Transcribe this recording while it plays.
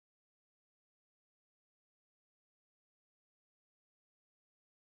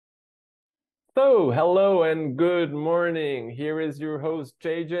So, hello and good morning. Here is your host,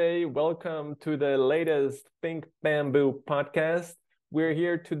 JJ. Welcome to the latest Think Bamboo podcast. We're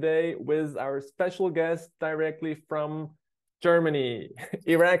here today with our special guest directly from Germany,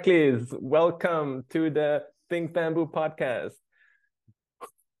 Iraklis. Welcome to the Think Bamboo podcast.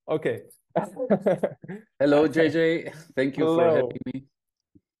 Okay. Hello, JJ. Thank you for Hello. having me.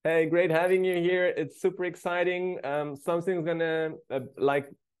 Hey, great having you here. It's super exciting. Something's gonna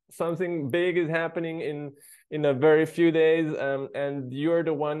something big is happening in a very few days, and you're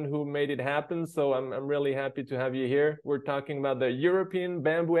the one who made it happen. So I'm really happy to have you here. We're talking about the European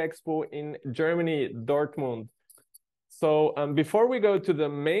Bamboo Expo in Germany, Dortmund. So before we go to the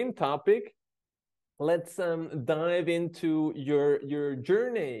main topic, let's dive into your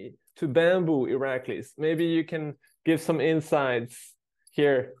journey to bamboo, Iraklis. Maybe you can give some insights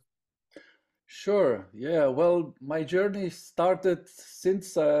here. Sure. Yeah. Well, my journey started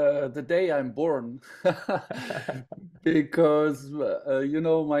since the day I'm born, because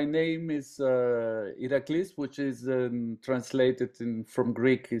my name is Iraklis, which is translated from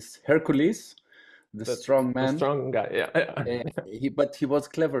Greek is Hercules, the That's strong the man. strong guy. Yeah. But he was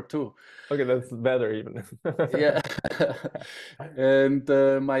clever too. Okay, that's better even. Yeah. And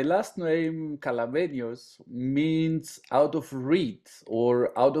my last name, Kalamenios, means out of reed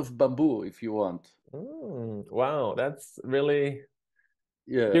or out of bamboo, if you want. Wow, that's really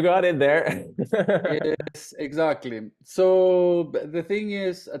you Yeah. got it there. Yes, exactly. So the thing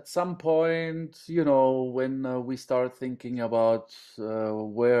is, at some point, when we start thinking about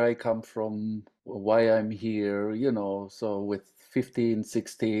where I come from, why I'm here, so with 15,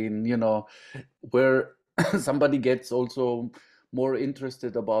 16, where somebody gets also more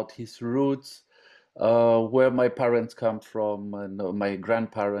interested about his roots, where my parents come from, and my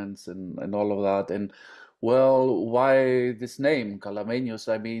grandparents, and all of that. And well, why this name, Kalamenios?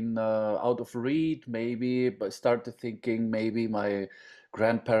 I mean, out of reed, maybe, but started thinking maybe my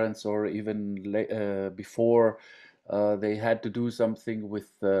grandparents or even before, they had to do something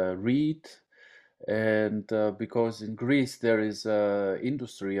with reed. And because in Greece there is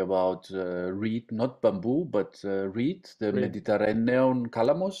industry about reed, not bamboo, but reed, the Read. Mediterranean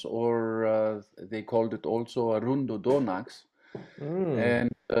calamus, or they called it also arundo donax. Mm,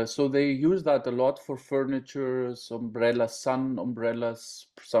 And so they use that a lot for furniture, umbrellas, sun umbrellas,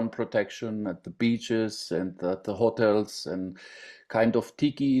 sun protection at the beaches and at the hotels, and kind of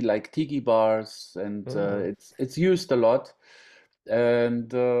like tiki bars, and mm. it's used a lot.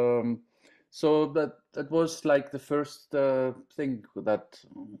 And so that was like the first thing that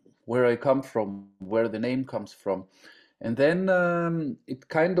where I come from, where the name comes from. And then it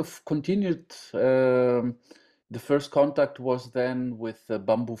kind of continued. The first contact was then with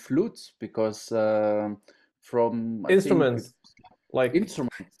bamboo flutes because from I think it Instruments was like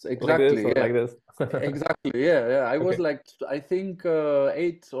instruments, like this exactly, or yeah, like this. exactly, yeah, yeah. I was Okay. like I think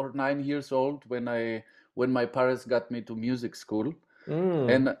 8 or 9 years old when my parents got me to music school,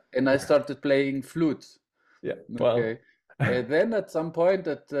 Mm, and I started playing flute. yeah. Well. Okay. And then at some point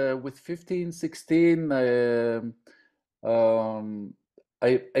with 15, 16, um,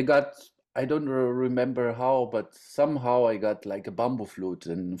 I got, I don't remember how, but somehow I got like a bamboo flute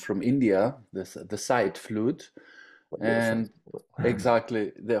and from India, the side flute, Like this. and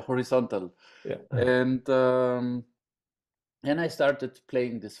exactly the horizontal. Yeah. And and I started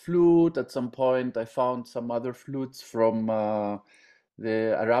playing this flute. At some point, I found some other flutes from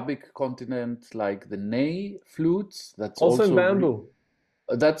the Arabic continent, like the ney flutes. Also in bamboo.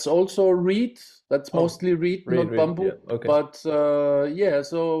 That's also reed. That's Oh, mostly reed, not read. bamboo. Yeah. Okay. But yeah,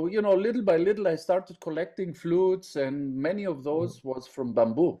 so little by little, I started collecting flutes, and many of those was from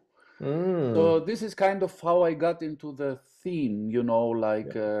bamboo. Mm. So this is kind of how I got into the theme, Yeah.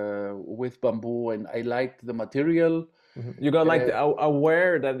 like with bamboo, and I liked the material. Mhm. You got like Uh,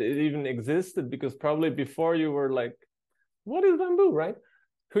 aware that it even existed because probably before you were like, what is bamboo, right?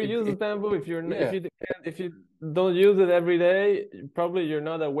 Who uses it, bamboo if yeah, if you don't use it every day, probably you're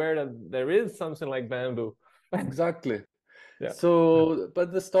not aware that there is something like bamboo. exactly. Yeah. So,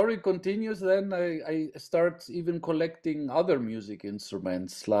 but the story continues. Then I start even collecting other music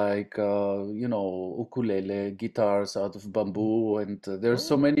instruments like, ukulele, guitars out of bamboo, and there's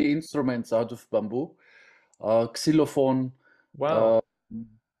so Oh, many instruments out of bamboo. Xylophone. Uh, wow.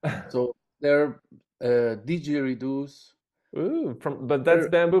 so there, didgeridoos. But that's There,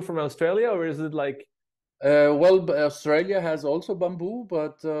 bamboo from Australia, or is it like well, Australia has also bamboo,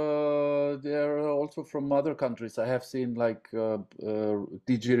 but there are also from other countries. I have seen like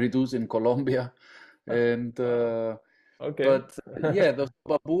didgeridoos in Colombia, and wow. Okay. But yeah, the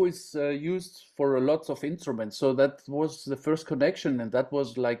bamboo is used for lots of instruments. So that was the first connection, and that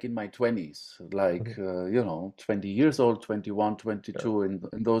was like in my 20s, like, 20 years old, 21, Yeah. 22.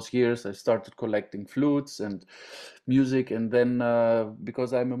 In those years, I started collecting flutes and music. And then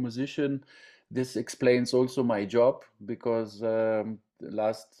because I'm a musician, this explains also my job because the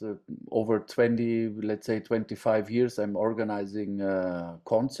last over 20, let's say 25 years, I'm organizing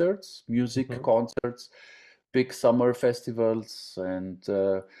concerts, music Mhm. concerts, big summer festivals, and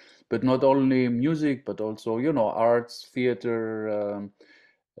but not only music, but also arts, theater,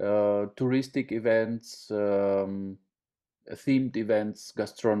 touristic events, themed events,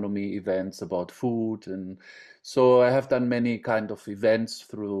 gastronomy events about food. And so I have done many kind of events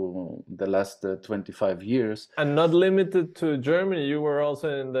through the last 25 years. And not limited to Germany, you were also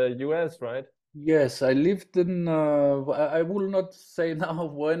in the US, right? Yes, I lived in, I will not say now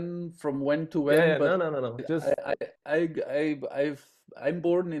when to Yeah, when, yeah, no, but no, no, no. I, Just I, I'm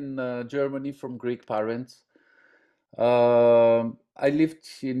born in Germany from Greek parents. I lived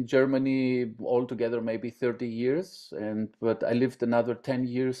in Germany altogether maybe 30 years, but I lived another 10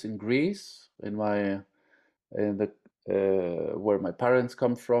 years in Greece, in the where my parents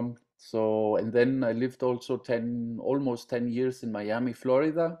come from. So, and then I lived also almost 10 years in Miami,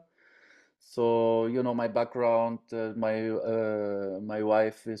 Florida. So, my background, my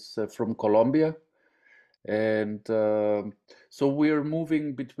wife is from Colombia, and so we're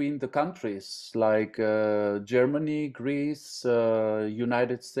moving between the countries like Germany, Greece,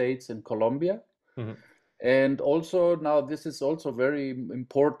 United States, and Colombia. Mhm. And also now this is also very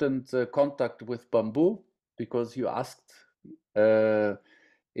important contact with bamboo because you asked. Uh,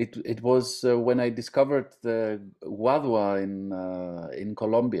 it was when I discovered the guadua in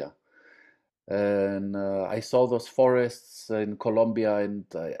Colombia, and I saw those forests in Colombia, and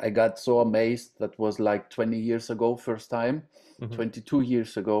I got so amazed. That was like 20 years ago, first time, Mhm. 22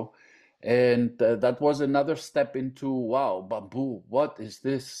 years ago. And that was another step into, wow, bamboo, what is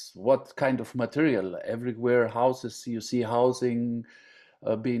this? What kind of material? Everywhere houses, you see housing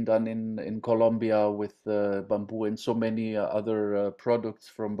being done in Colombia with bamboo and so many other products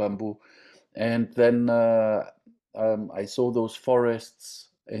from bamboo. And then I saw those forests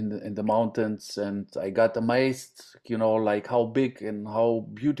in the mountains, and I got amazed, like how big and how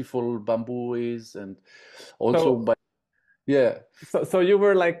beautiful bamboo is, and also So by yeah, so you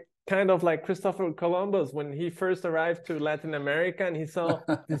were like kind of like Christopher Columbus when he first arrived to Latin America and he saw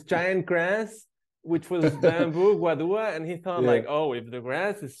this giant grass, which was bamboo, guadua, and he thought yeah, like, oh, if the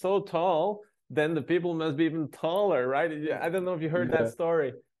grass is so tall, then the people must be even taller, right? I don't know if you heard that yeah.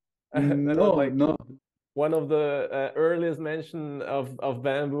 story. That was No, like no, one of the earliest mention of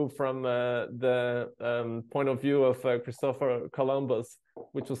bamboo from the point of view of Christopher Columbus,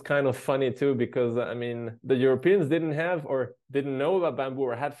 which was kind of funny too, because I mean the Europeans didn't have or didn't know about bamboo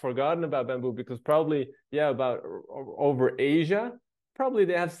or had forgotten about bamboo because probably yeah about over Asia probably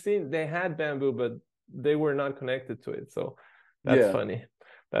they had bamboo but they were not connected to it. So that's yeah. funny.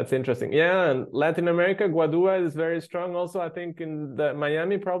 That's interesting. Yeah, and Latin America, Guadua is very strong. Also, I think in the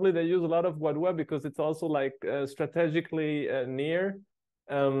Miami, probably they use a lot of Guadua because it's also like strategically near,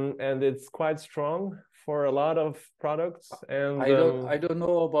 and it's quite strong for a lot of products. And I don't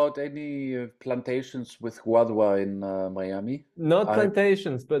know about any plantations with guadua in Miami. not I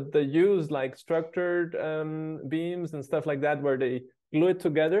plantations, but they use like structured beams and stuff like that, where they glue it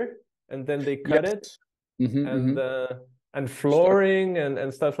together and then they cut Yes. it, Mm-hmm, and uh, and flooring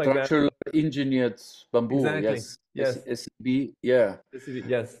and stuff like that. structural engineered bamboo, Exactly. yes. Yes. SEB, yeah,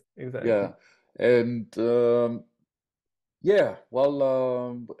 Yes. Exactly. yeah. And yeah,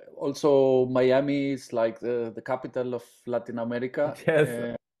 well, also Miami is like the capital of Latin America. Yes,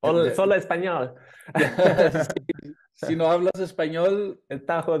 solo español. Yeah, si no hablas español,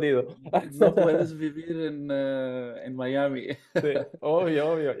 Está jodido. no puedes vivir en Miami. Sí,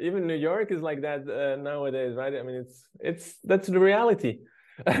 obvio, obvio. Even New York is like that nowadays, right? I mean, it's that's the reality.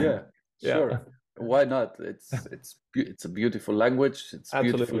 Yeah, Yeah, sure. Why not? It's a beautiful language. It's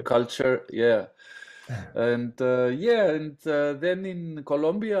beautiful absolutely. culture. Yeah. And then in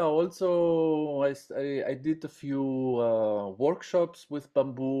Colombia also I did a few workshops with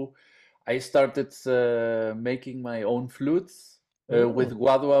bamboo. I started making my own flutes with Mm.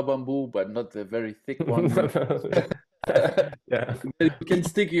 guadua bamboo, but not the very thick ones. Yeah, You can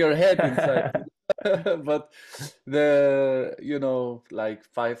stick your head inside. But like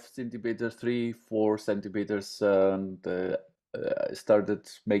 5 centimeters, 3, 4 centimeters, and I started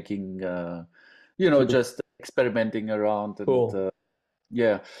making, flutes. just experimenting around, and Cool.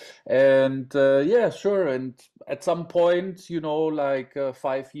 yeah, and yeah, sure. And at some point, like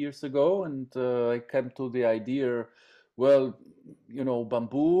 5 years ago, and I came to the idea, Well,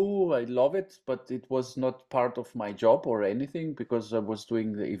 bamboo, I love it, but it was not part of my job or anything because I was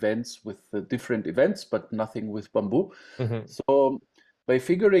doing the events with the different events, but nothing with bamboo. Hmm. So by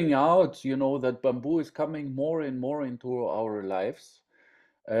figuring out, that bamboo is coming more and more into our lives.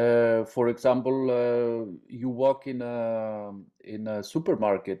 For example, you walk in a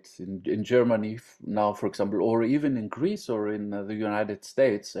supermarket in Germany now, for example, or even in Greece or in the United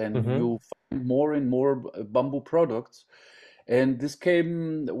States, and Hmm. you find more and more bamboo products. And this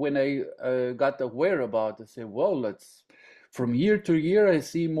came when I got aware about it. I said, well, let's from year to year, I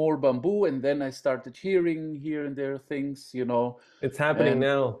see more bamboo, and then I started hearing here and there things. It's happening And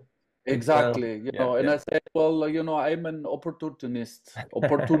now. It's now. exactly, Yeah, and yeah, I said, well, I'm an opportunist.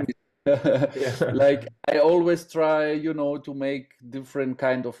 yeah. Like I always try, to make different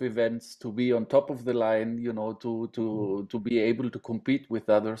kind of events to be on top of the line, to be able to compete with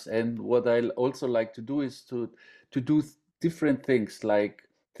others. And what I also like to do is to do different things, like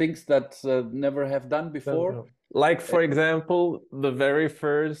things that never have done before. Like, Uh, for example, the very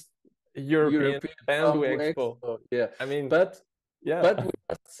first European European Bamboo Bamboo Expo. Expo, yeah. I mean, But yeah. But we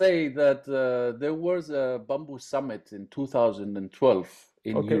must say that there was a bamboo summit in 2012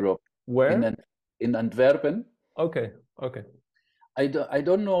 in Okay. Europe, in Where? An- in Antwerpen. Okay. Okay. I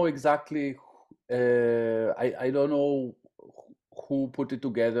don't know exactly. I don't know who put it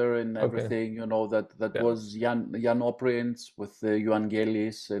together and Okay. everything. That Yeah. was Jan Oprins with Johan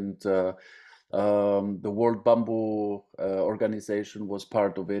Gelis, and the World Bamboo Organization was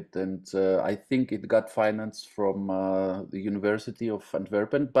part of it, and I think it got finance from the University of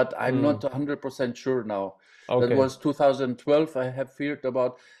Antwerpen, but I'm not Mm. 100% sure now. That Okay. was 2012. I have feared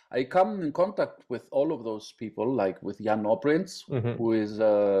about. I come in contact with all of those people, like with Jan Oprins, Hmm. who is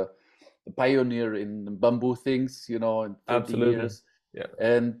a pioneer in bamboo things, in 30 Absolutely. years. Yeah.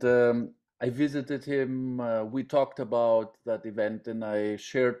 And I visited him. We talked about that event, and I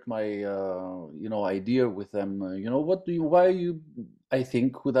shared my, idea with them. I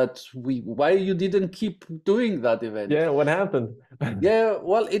think that why you didn't keep doing that event? Yeah. What happened? Yeah,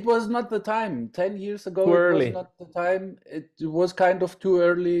 well, it was not the time. 10 years ago, Too it was early. not the time. It was kind of too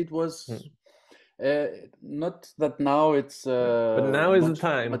early. It was Mm. uh, not that now it's Yeah. But now is the much,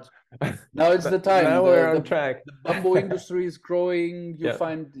 time. much. Now it's the time. Now we're on track. The bamboo industry is growing. You Yeah.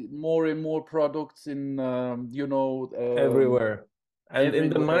 find more and more products in, Everywhere. And in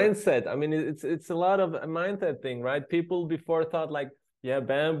the everywhere. mindset, I mean, it's a lot of a mindset thing, right? People before thought like, yeah,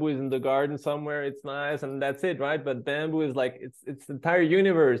 bamboo is in the garden somewhere, it's nice, and that's it, right? But bamboo is like it's the entire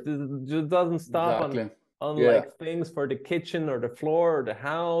universe. This just doesn't stop Exactly. on Yeah. like things for the kitchen or the floor or the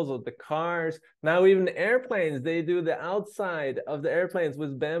house or the cars. Now even airplanes, they do the outside of the airplanes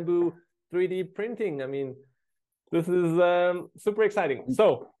with bamboo 3D printing. I mean, this is super exciting.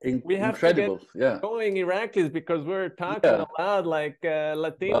 So we have to get Incredible. Yeah. going, Iraklis, because we're talking Yeah. a lot like But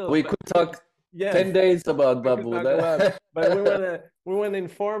Latinos. we But could talk yes, 10 days about we could bamboo. talk a lot. But we wanna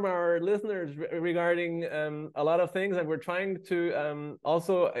inform our listeners regarding a lot of things, and we're trying to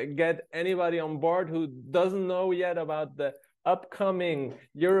also get anybody on board who doesn't know yet about the upcoming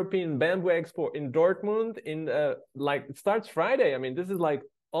European Bamboo Expo in Dortmund. In like it starts Friday. I mean, this is like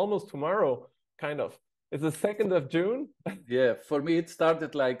almost tomorrow, kind of. It's the 2nd of June. Yeah, for me it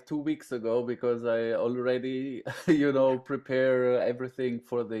started like 2 weeks ago because I already, prepare everything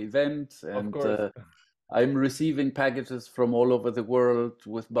for the event, Of and course. I'm receiving packages from all over the world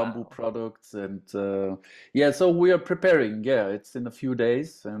with bamboo Wow. products, and yeah, so we are preparing. Yeah, it's in a few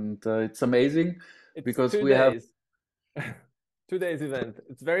days, and it's amazing It's because two we have days. 2 days event.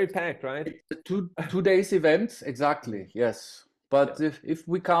 It's very packed, right? it's a two days event, exactly. Yes. Yeah, But if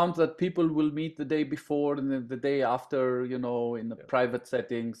we count that people will meet the day before and then the day after, in the yeah. private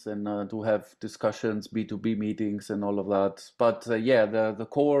settings, and to have discussions, B2B meetings and all of that. But yeah, the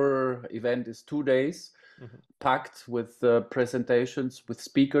core event is 2 days, Mhm. packed with presentations with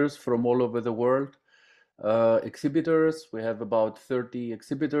speakers from all over the world. Exhibitors, we have about 30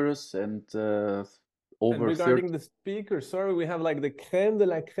 exhibitors, and And over 30. regarding the speakers, sorry, we have like the creme de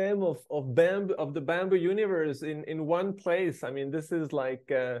la creme of bamboo of the bamboo universe in one place. I mean, this is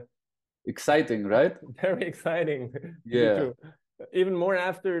like Exciting, right? very exciting to be Yeah. true. Even more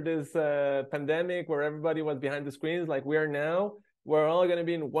after this pandemic where everybody was behind the screens, like we are now, we're all going to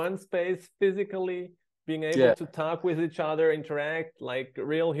be in one space physically, being able Yeah. to talk with each other, interact like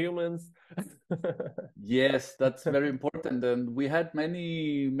real humans. Yes, that's very important. And we had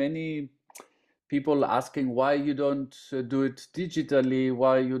many, many people asking why you don't do it digitally,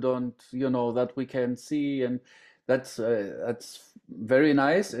 why you don't, that we can see. And that's very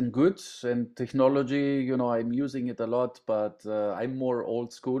nice and good. And technology, I'm using it a lot, but I'm more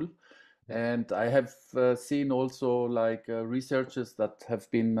old school. And I have seen also like researches that have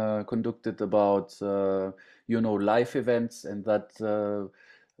been conducted about, live events, and that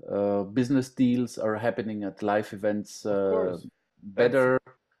business deals are happening at live events Of course. That's better,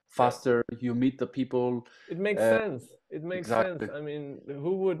 yeah. faster. You meet the people. It makes Uh, sense. It makes sense. exactly. I mean,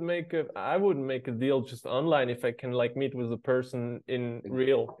 who would make a I wouldn't make a deal just online if I can like meet with a person in Ex-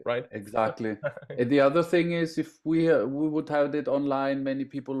 real, right? Exactly. And the other thing is, if we would have it online, many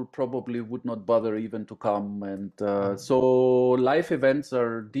people probably would not bother even to come. And so live events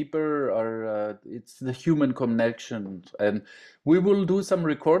are deeper, are it's the human connection. And we will do some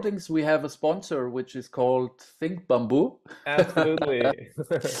recordings. We have a sponsor which is called ThinkBamboo. Absolutely.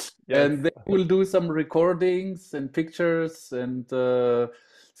 Yes. And they will do some recordings and pictures and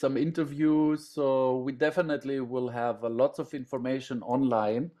some interviews. So we definitely will have lots of information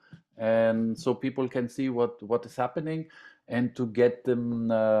online, and so people can see what is happening, and to get them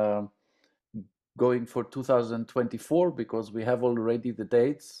going for 2024, because we have already the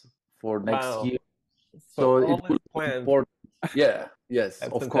dates for next Wow. year. So So it all is will be planned. important. Yeah, yes,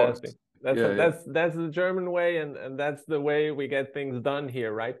 That's of course. fantastic. Yeah, yeah. That's the German way, and that's the way we get things done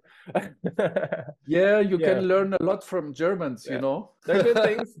here, right? Yeah, you Yeah, can learn a lot from Germans, you yeah. know. They're good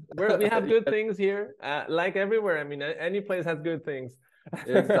things. We have good Yeah, things here, like everywhere. I mean, any place has good things.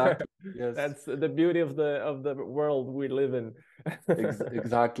 exactly. Yes. That's the beauty of the world we live in.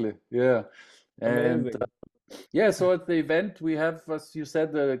 Exactly. Yeah. And Amazing. yeah, so at the event we have, as you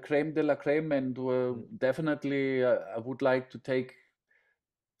said, the creme de la creme, and definitely I would like to take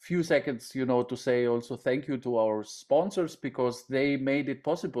few seconds, to say also thank you to our sponsors, because they made it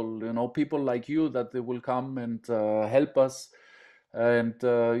possible. People like you, that they will come and help us, and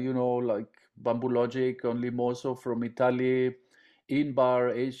like Bamboo Logic, Only Moso from Italy,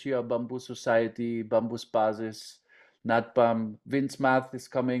 Inbar, Asia Bamboo Society, Bamboo Basis, Natbam. Vince Math is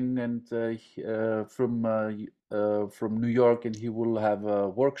coming, and from New York, and he will have a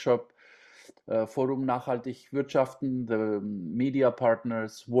workshop. Forum Nachhaltig Wirtschaften, the media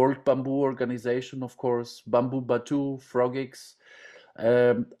partners, World Bamboo Organization, of course, Bamboo Batu, Frogix.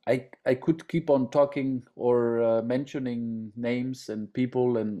 I could keep on talking or mentioning names and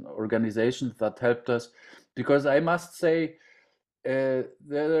people and organizations that helped us, because I must say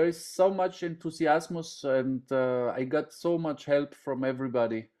there is so much enthusiasm, and I got so much help from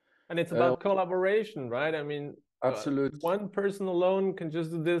everybody. And it's Uh, about collaboration, right? I mean, Absolute. one person alone can just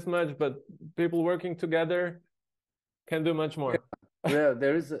do this much, but people working together can do much Yeah, more. yeah,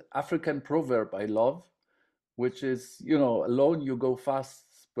 there is an African proverb I love, which is, alone you go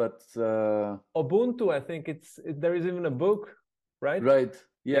fast, but Ubuntu, I think there is even a book, right? right,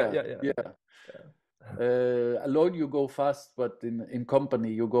 Yeah, yeah, yeah, yeah, yeah. yeah. Alone you go fast, but in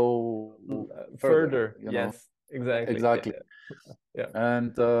company you go further, Further, yes, exactly. Yeah, Exactly. yeah.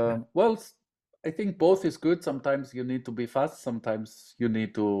 And well, I think both is good. Sometimes you need to be fast, sometimes you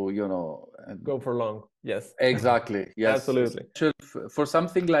need to, and Go for long. Yes, exactly, yes, absolutely. especially for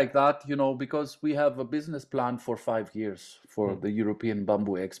something like that, because we have a business plan for 5 years for Mm, the European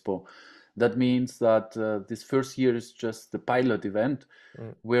Bamboo Expo. That means that this first year is just the pilot event,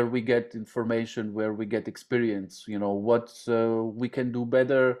 mm. where we get information, where we get experience, what we can do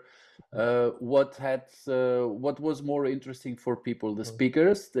better, what was more interesting for people, the Mm.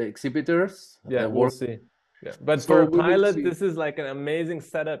 speakers, the exhibitors, Yeah, we'll work. see. Yeah, but for So a we will pilot, see. this is like an amazing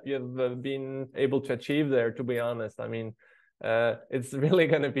setup you've been able to achieve there, to be honest. I mean, it's really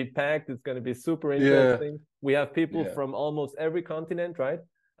going to be packed. It's going to be super Yeah, interesting. We have people yeah. from almost every continent, right?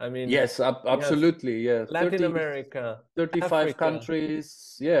 I mean, Yes, we have absolutely. Yeah, Latin America, 35 Africa,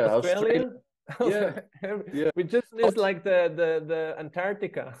 countries. Yeah, Australia. Australia. Yeah, yeah. We just missed Aus- like the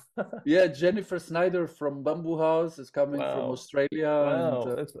Antarctica. yeah, Jennifer Snyder from Bamboo House is coming from Wow. Australia, and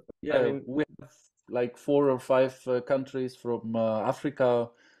Wow. I yeah, mean, we have like 4 or 5 countries from Africa,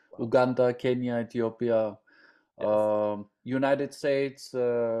 wow. Uganda, Kenya, Ethiopia, Yes. United States,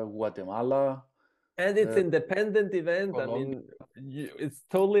 Guatemala, And it's uh, independent event. I Colombia. mean, it's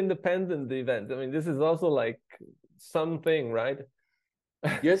totally independent event. I mean, this is also like something, right?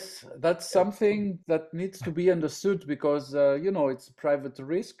 Yes, that's Yeah. something that needs to be understood, because it's a private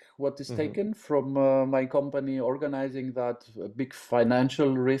risk what is Hmm. taken from my company organizing that, a big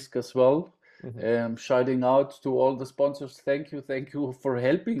financial risk as well. Hmm. Shouting out to all the sponsors, thank you for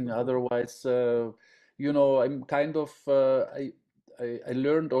helping. Otherwise, I'm kind of I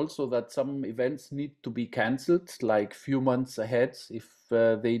learned also that some events need to be cancelled like few months ahead if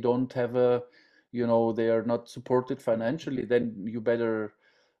they don't have they are not supported financially, then you better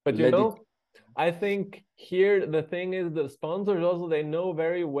But you let it. know, I think here the thing is the sponsors also they know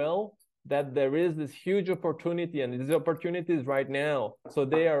very well. that there is this huge opportunity, and this opportunity is right now. So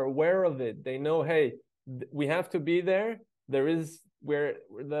they are aware of it. They know, hey, we have to be there. There is where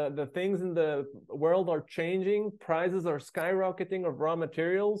the things in the world are changing. Prices are skyrocketing of raw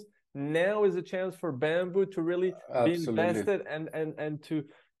materials. Now is a chance for bamboo to really be Absolutely. invested and to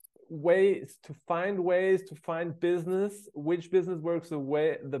ways to find business, which business works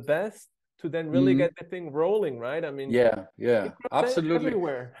the best to then really Mhm. get the thing rolling, right? I mean, Yeah, it yeah, grows absolutely.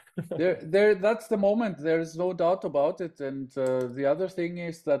 everywhere. That's the moment. There is no doubt about it. And the other thing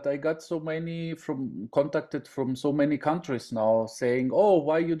is that I got so many contacted from so many countries now saying, "Oh,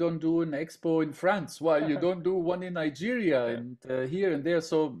 why you don't do an expo in France? Why you don't do one in Nigeria Yeah. and here and there?"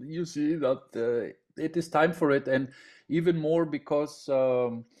 So you see that it is time for it, and even more because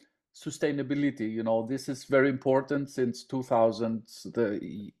sustainability. This is very important since 2000.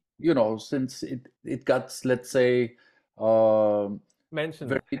 Since it got, let's say. Mentioned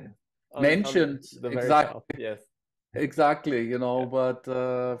Very on mentioned the very exactly, top. Yes. exactly, Yeah. but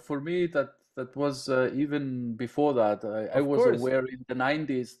for me that was even before that. I Of was course. aware in the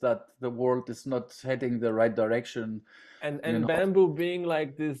 90s that the world is not heading the right direction, you And know. bamboo being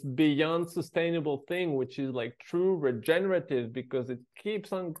like this beyond sustainable thing, which is like true regenerative because it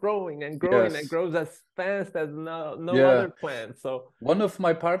keeps on growing and growing and Yes. grows as fast as no Yeah. other plant. So One of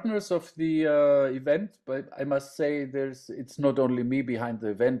my partners of the event, but I must say it's not only me behind the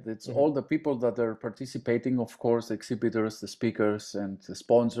event, it's mhm, all the people that are participating, of course, exhibitors, the speakers and the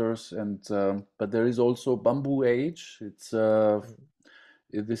sponsors, and but there is also Bamboo Age. mhm.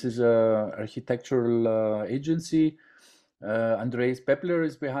 This is a architectural agency. Andreas Pepler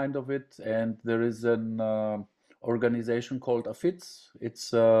is behind of it, and there is an organization called AFITS.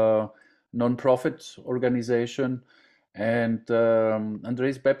 It's a non-profit organization, and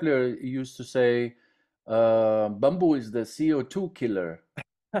Andreas Pepler used to say, "Bamboo is the CO2 killer."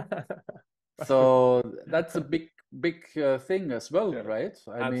 So that's a big thing as well, Yeah, right?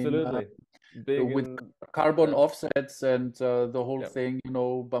 I mean, absolutely. Big with in carbon yeah, offsets and the whole yeah, thing,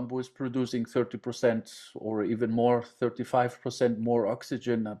 bamboo is producing 30% or even more, 35% more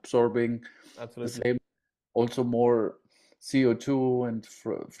oxygen, absorbing the absolutely. same, also more CO2 and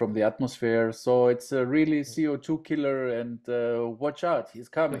from the atmosphere. So it's a really CO2 killer, and watch out, he's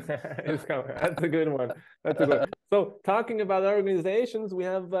coming. It's coming. That's a good one. That's a good. So talking about organizations, we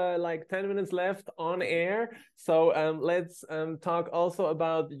have like 10 minutes left on air. So let's talk also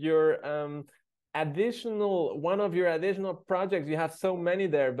about your one of your additional projects. You have so many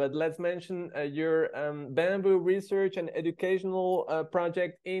there, but let's mention your bamboo research and educational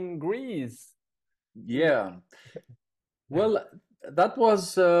project in Greece. Yeah. Well, that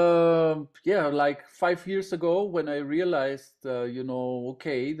was yeah, like 5 years ago when I realized,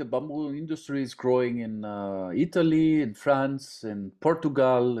 okay, the bamboo industry is growing in Italy, in France, in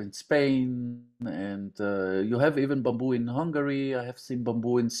Portugal, in Spain, and you have even bamboo in Hungary. I have seen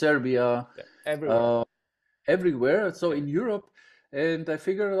bamboo in Serbia, Yeah, everywhere. uh, everywhere. So Yeah, in Europe, and I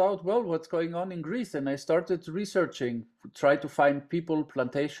figured out, well, what's going on in Greece, and I started researching, try to find people,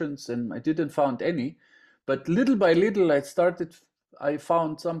 plantations, and I didn't find any. But little by little, I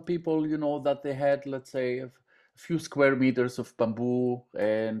found some people, that they had, let's say, a few square meters of bamboo,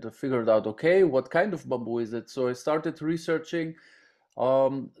 and I figured out, okay, what kind of bamboo is it? So I started researching.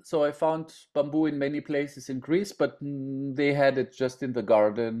 So I found bamboo in many places in Greece, but they had it just in the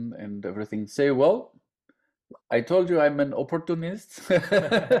garden and everything. Say, well, I told you I'm an opportunist.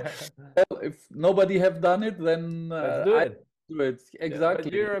 Well, if nobody have done it, then let's do I it. do it. Yeah, but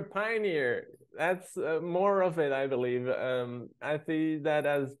Exactly. you're a pioneer. That's more of it, I believe. I see that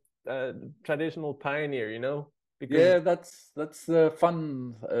as a traditional pioneer, because Yeah, that's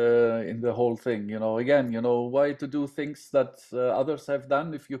fun in the whole thing. Again, why to do things that others have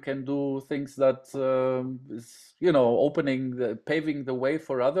done if you can do things that is, paving the way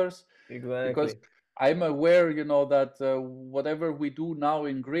for others. Because exactly. I'm aware, that whatever we do now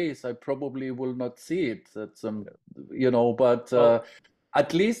in Greece, I probably will not see it at some, but Well,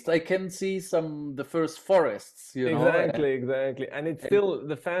 at least I can see the first forests, exactly. And it's and still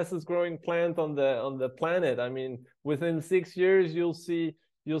the fastest growing plant on the planet. I mean, within 6 years, you'll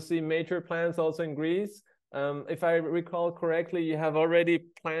see major plants also in Greece. If I recall correctly, you have already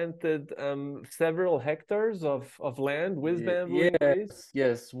planted several hectares of land with bamboo in Greece.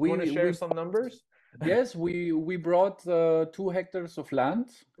 yes, yes, You want to share we some numbers? yes, we brought 2 hectares of land,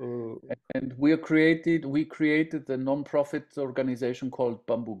 Ooh, and we created a non-profit organization called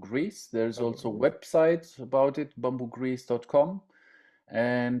Bamboo Greece. There's also a oh, website about it, bamboogreece.com,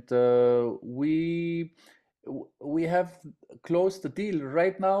 and we have closed the deal.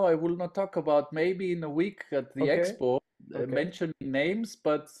 Right now, I will not talk about, maybe in a week at the okay. expo. Okay. mentioning names,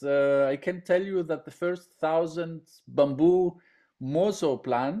 but I can tell you that the first 1,000 bamboo moso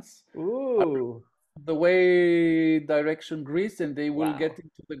plants are Ooh, the way direction Greece, and they will get wow.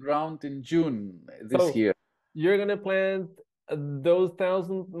 into the ground in June this So year. you're gonna plant those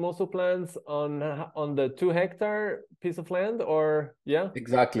 1,000 moso plants on the 2 hectare piece of land, or yeah?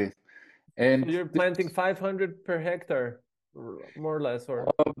 Exactly. So And you're planting 500 per hectare, more or less, or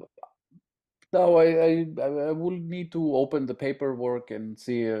now I will need to open the paperwork and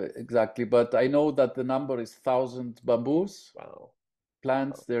see exactly, but I know that the number is 1,000 bamboos wow.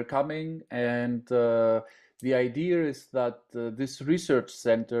 plants. They're coming, and the idea is that this research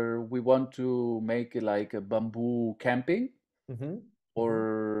center we want to make it like a bamboo camping Mm-hmm. Mm-hmm.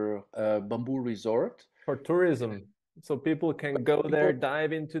 or a bamboo resort. For tourism. So people can go there, People,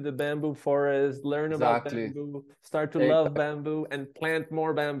 dive into the bamboo forest, learn about exactly. bamboo, start to love bamboo, and plant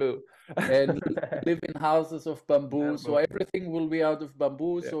more bamboo. And live in houses of bamboo. So Bamboo. everything will be out of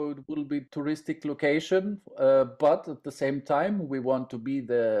bamboo. Yeah, So it will be touristic location. But at the same time, we want to be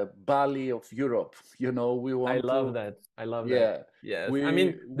the Bali of Europe. We I want love to, that. I love that. yeah, Yes. I we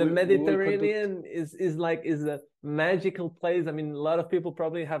mean, the we will conduct. Mediterranean is a magical place. I mean, a lot of people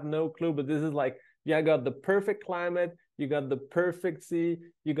probably have no clue, but this is like, yeah, got the perfect climate, you got the perfect sea,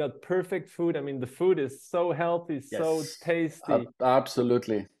 you got perfect food. I mean, the food is so healthy, so Yes, tasty.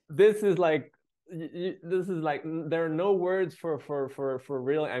 absolutely. This is like this is like there are no words for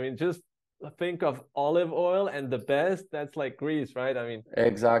real. I mean, just think of olive oil and the best. That's like Greece, right? I mean,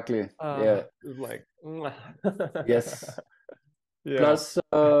 Exactly. Yeah. it's like Yes. yeah. Plus,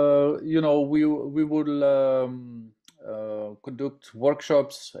 we will conduct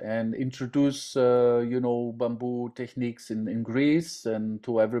workshops and introduce, bamboo techniques in Greece and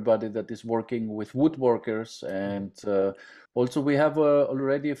to everybody that is working with woodworkers. Mhm. And also, we have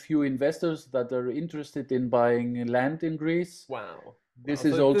already a few investors that are interested in buying land in Greece. Wow. Wow. This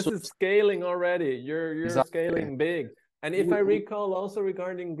is So this also is scaling already. You're exactly. scaling big. And if I recall also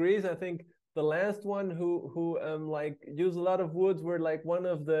regarding Greece, I think the last one who like used a lot of woods were like one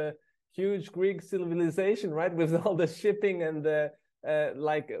of the huge Greek civilization, right? With all the shipping and the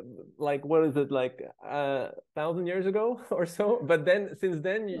like what is it like 1,000 years ago or so? But then since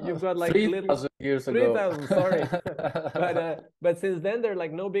then you've got like little 3,000 years ago. 3,000, sorry. But since then they're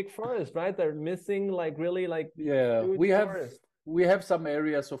like no big forest, right? They're missing like really like Yeah, huge forest. we have some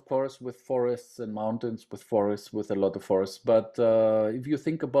areas, of course, with forests and mountains with forests, with a lot of forests. But if you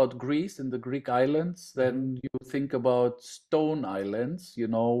think about Greece and the Greek islands, Mhm. then you think about stone islands,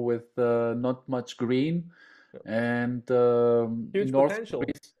 with not much green. Yeah. And in Huge North potential.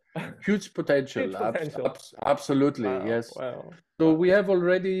 Greece, huge potential. Huge potential. Absolutely, Wow, yes. wow, So we wow. have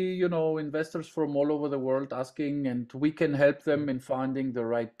already, investors from all over the world asking, and we can help them in finding the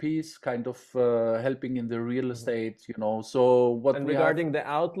right piece, kind of helping in the real Mhm. estate, So what And we have, regarding the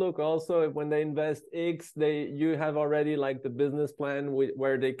outlook, also, when they invest X, you have already like the business plan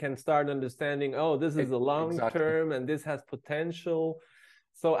where they can start understanding, oh, this is a long exactly, term and this has potential.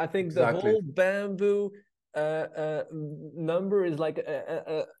 So I think the exactly. whole bamboo number is like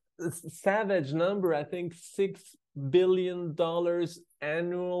a savage number. I think $6 billion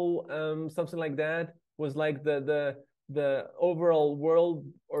annual, something like that was like the overall world,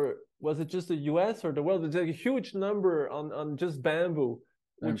 or was it just the US or the world? It's like a huge number on just bamboo,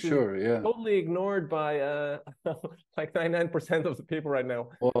 I'm which is sure, yeah. totally ignored by like 99% of the people right now.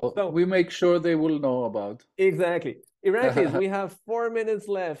 Well, So we make sure they will know about. exactly. Iraklis, we have 4 minutes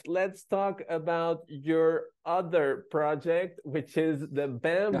left. Let's talk about your other project, which is the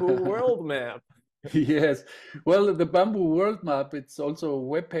bamboo world map. Yes. Well, the Bamboo World Map, it's also a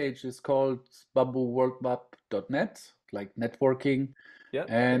webpage. It's called bambooworldmap.net, like networking. Yeah,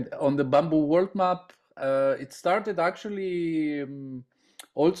 okay. And on the Bamboo World Map, it started actually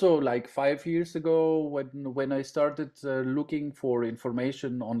also like 5 years ago when I started looking for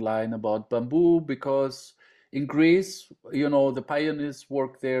information online about bamboo, because in Greece, the pioneers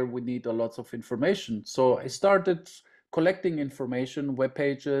work there. We need a lot of information. So I started collecting information, web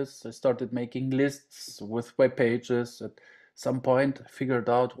pages. I started making lists with web pages. At some point, I figured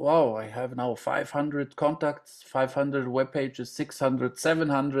out, wow, I have now 500 contacts, 500 web pages, 600,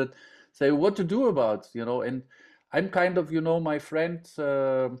 700. Say what to do about, and I'm kind of, my friend,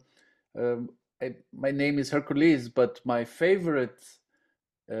 my name is Hercules, but my favorite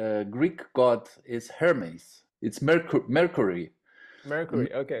Greek god is Hermes. It's Mercury.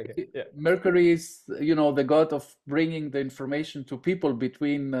 Mercury. Okay, okay. Yeah. Mercury is, the god of bringing the information to people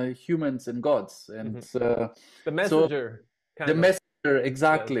between humans and gods. And Mhm. The so messenger, the kind of. message, Yes,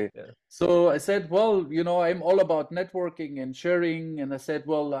 exactly. yes. So I said, well, I'm all about networking and sharing. And I said,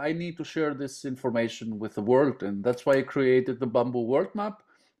 well, I need to share this information with the world. And that's why I created the Bamboo World Map.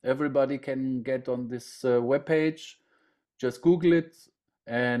 Everybody can get on this webpage, just Google it,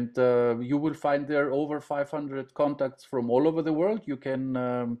 and you will find there over 500 contacts from all over the world. You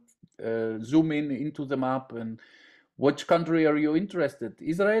can zoom in into the map and which country are you interested?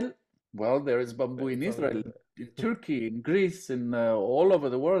 Israel? Well, there is bamboo in It's Israel, amazing. in Turkey, in Greece, in all over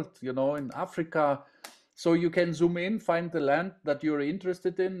the world, in Africa. So you can zoom in, find the land that you're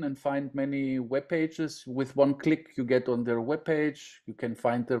interested in, and find many web pages. With one click, you get on their web page. You can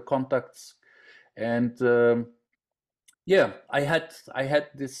find their contacts, and yeah, I had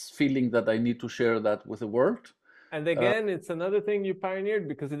this feeling that I need to share that with the world. And again, it's another thing you pioneered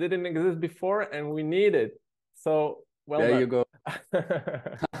because it didn't exist before and we need it. So well There you done. go.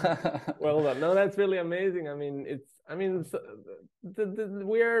 Well done. No, that's really amazing.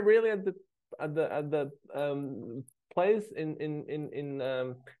 We are really at the place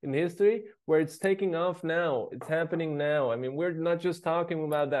in history where it's taking off now. It's happening now. I mean, we're not just talking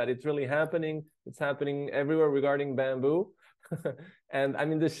about that. It's really happening. It's happening everywhere regarding bamboo. And I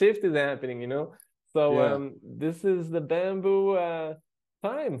mean, the shift is happening, you know. So Yeah. this is the bamboo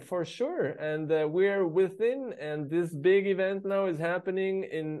time for sure, and we're within. And this big event now is happening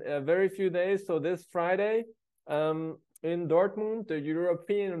in a very few days. So this Friday, in Dortmund, the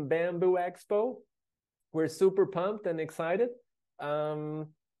European Bamboo Expo. We're super pumped and excited. Um,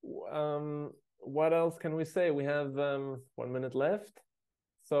 what else can we say? We have 1 minute left.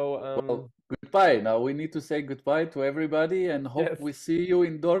 So Well, goodbye. Now we need to say goodbye to everybody and hope yes. we see you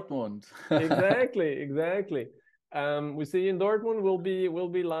in Dortmund. Exactly, exactly. We see you in Dortmund.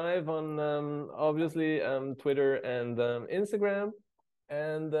 We'll be live on obviously Twitter and Instagram,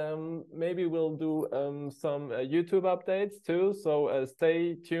 and maybe we'll do some YouTube updates too. So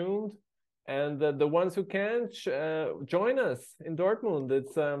stay tuned, and the ones who can join us in Dortmund.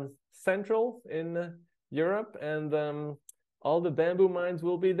 It's central in Europe, and all the bamboo mines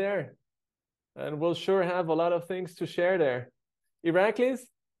will be there, and we'll sure have a lot of things to share there. Iraklis,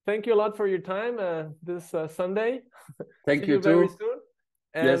 thank you a lot for your time this Sunday. Thank See you you very too. soon,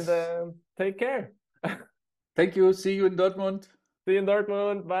 and Yes. take care. Thank you. See you in Dortmund. See you in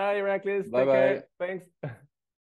Dortmund. Bye, Iraklis. Bye Take care. bye. Thanks.